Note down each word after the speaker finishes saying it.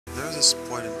this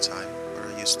point in time where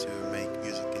I used to make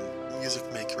music in Music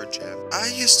Maker Jam. I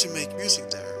used to make music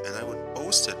there, and I would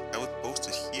post it. I would post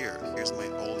it here. Here's my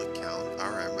old account.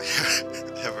 Alright, I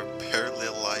have a barely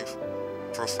alive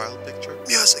profile picture.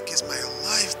 Music is my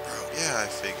life, bro. Yeah, I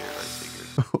figured.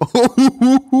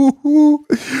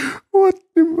 What?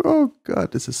 Oh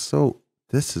god, this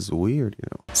is weird, you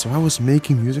know. So I was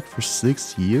making music for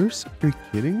 6 years? Are you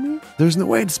kidding me? There's no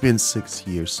way it's been 6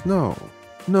 years. No.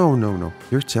 No.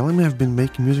 You're telling me I've been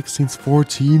making music since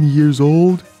 14 years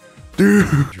old? Dude.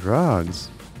 Drugs.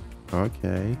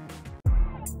 Okay.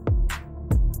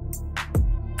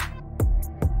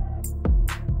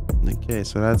 Okay,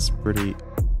 so that's pretty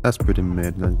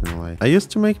mid, not gonna lie. I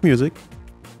used to make music,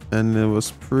 and it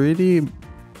was pretty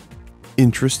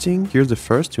interesting. Here's the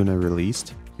first tune I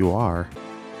released. You are.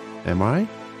 Am I?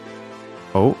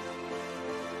 Oh.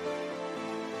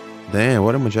 Damn,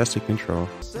 what a majestic intro.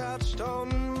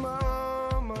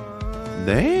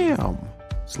 Damn.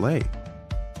 Slay.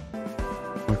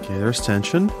 Okay, there's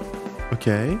tension.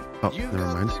 Okay. Oh, never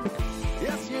mind.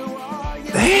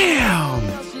 Damn!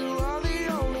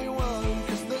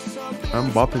 I'm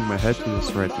bopping my head to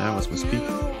this right now as we speak.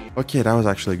 Okay, that was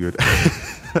actually good.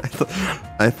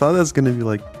 I thought that's gonna be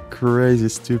like crazy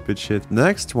stupid shit.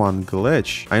 Next one,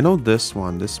 Glitch. I know this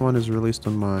one. This one is released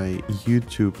on my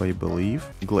YouTube, I believe.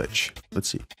 Glitch. Let's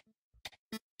see.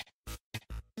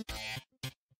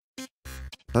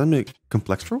 Does that make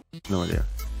complex throw? No idea.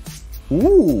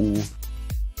 Ooh.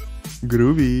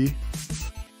 Groovy.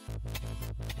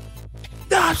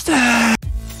 Dubstep!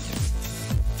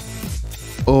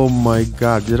 Oh my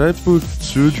god, did I put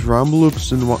 2 drum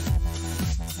loops in one?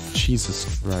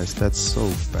 Jesus Christ, that's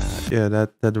so bad. Yeah,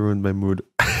 that ruined my mood.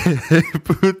 I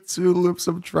put 2 loops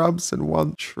of drums in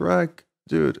one track,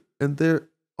 dude, and they're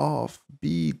off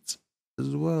beat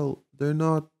as well. They're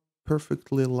not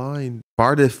perfectly aligned.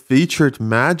 Party featured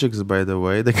Magix, by the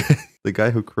way, the guy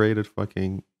who created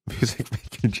fucking Music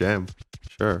Maker Jam.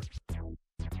 Sure.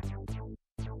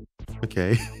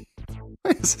 Okay.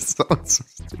 Why does it sound so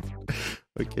stupid?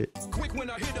 Okay. Quick when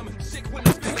I hit them, sick when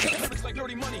I spit like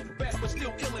dirty money, bad but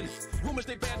still killing. Rumors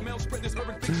they bad mail spread this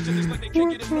urban fiction just like they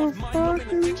can't get enough mind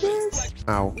in addiction.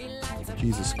 Ow.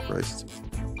 Jesus Christ.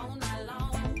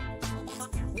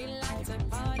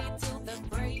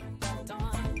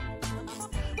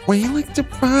 We like to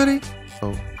party.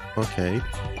 Oh, okay.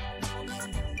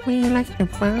 We like to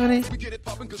party.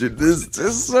 Dude, this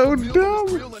is so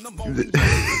dumb.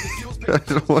 I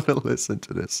don't want to listen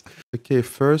to this. Okay,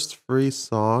 first 3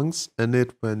 songs, and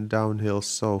it went downhill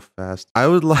so fast. I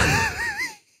would like...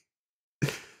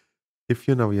 If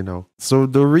you know, you know. So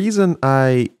the reason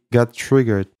I got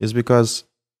triggered is because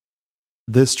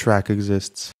this track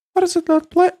exists. Why does it not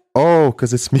play? Oh,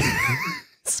 because it's me.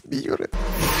 It's muted.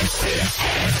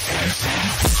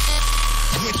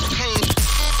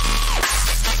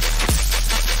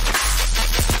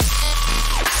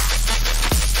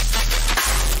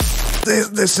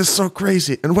 This is so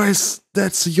crazy. And why is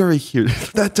that Sayuri here?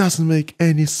 That doesn't make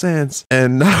any sense.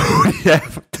 And now we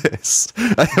have this.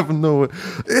 I have no...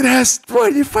 It has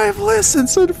 25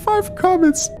 listens and 5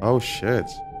 comments. Oh shit.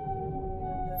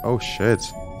 Oh shit.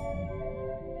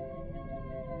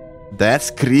 That's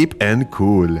creep and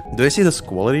cool. Do I see this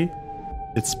quality?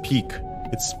 It's peak.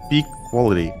 It's peak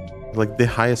quality. Like the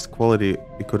highest quality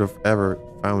we could have ever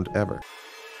found ever.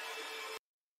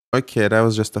 Okay, that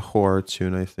was just a horror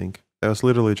tune, I think. That was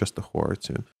literally just a horror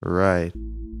tune. Right.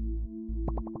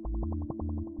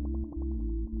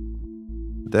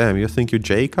 Damn, you think you're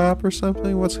J-Cop or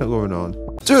something? What's going on?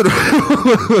 Dude,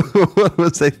 what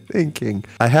was I thinking?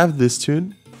 I have this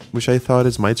tune, which I thought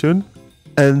is my tune.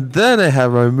 And then I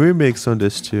have a remix on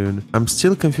this tune. I'm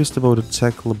still confused about the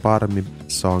Tech Lobotomy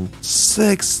song.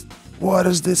 6? What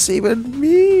does this even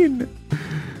mean?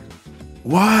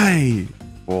 Why?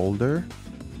 Folder?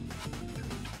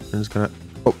 I'm just gonna...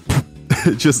 Oh,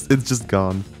 it's just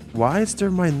gone. Why is there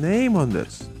my name on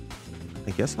this?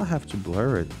 I guess I'll have to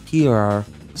blur it. Here are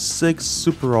 6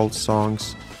 super old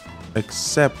songs,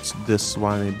 except this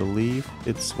one, I believe.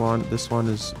 This one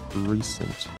is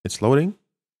recent. It's loading.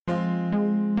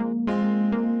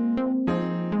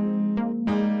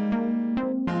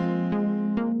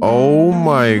 Oh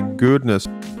my goodness.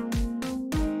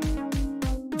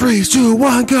 3, 2,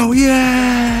 1, go,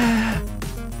 yeah!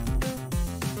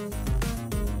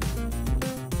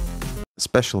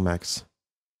 Special Max.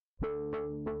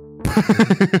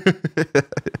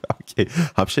 Okay,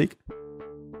 hop shake.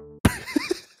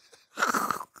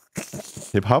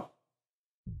 Hip hop.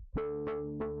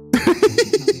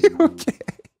 Okay.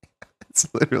 It's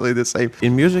literally the same.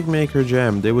 In Music Maker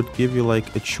Jam, they would give you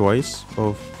like a choice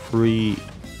of 3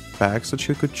 packs that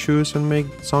you could choose and make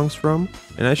songs from.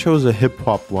 And I chose a hip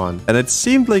hop one. And it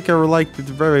seemed like I liked it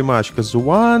very much because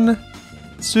 1,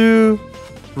 2,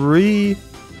 3,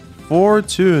 4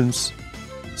 tunes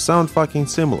sound fucking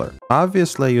similar.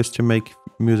 Obviously, I used to make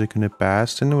music in the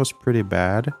past and it was pretty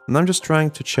bad. And I'm just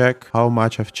trying to check how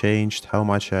much I've changed, how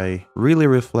much I really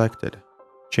reflected.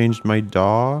 Changed my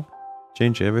DAW,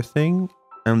 changed everything.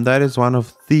 And that is one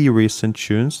of the recent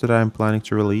tunes that I'm planning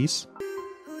to release.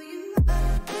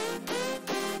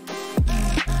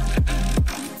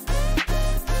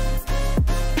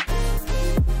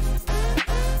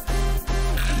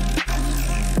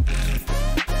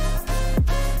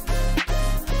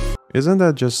 Isn't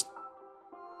that just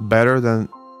better than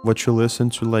what you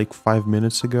listened to like 5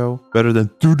 minutes ago? Better than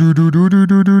do do do do do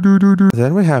do do do do do.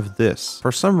 Then we have this.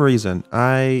 For some reason,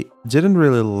 I didn't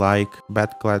really like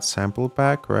Bad Glad Sample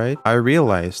Pack, right? I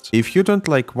realized if you don't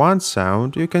like one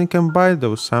sound, you can combine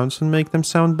those sounds and make them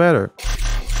sound better.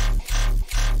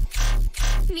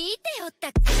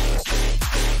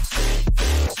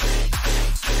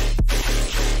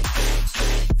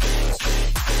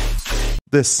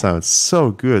 This sounds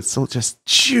so good, so just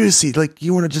juicy, like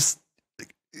you want to just...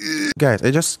 Guys,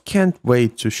 I just can't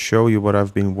wait to show you what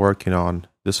I've been working on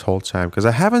this whole time, because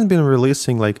I haven't been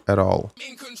releasing like at all.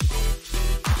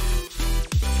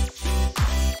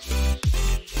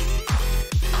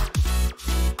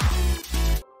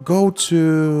 Go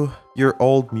to your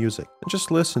old music and just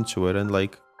listen to it and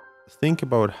like think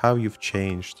about how you've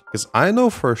changed, because I know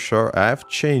for sure I've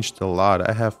changed a lot.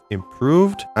 I have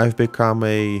improved. I've become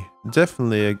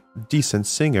definitely a decent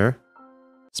singer.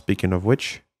 Speaking of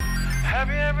which, have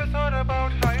you ever thought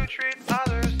about how you treat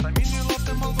others? I mean, you love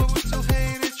them all, but we still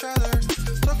hate each other.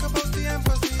 Talk about the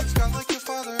empathy, it's gone like your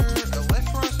father. A life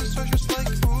for us is so just like,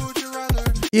 who would you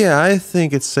rather? Yeah, I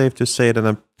think it's safe to say that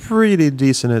I'm pretty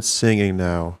decent at singing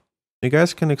now. You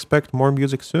guys can expect more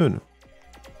music soon.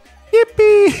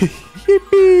 Yippee!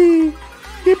 Yippee!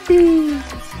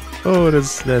 Yippee! Oh,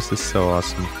 this is so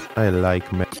awesome. I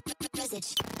like me.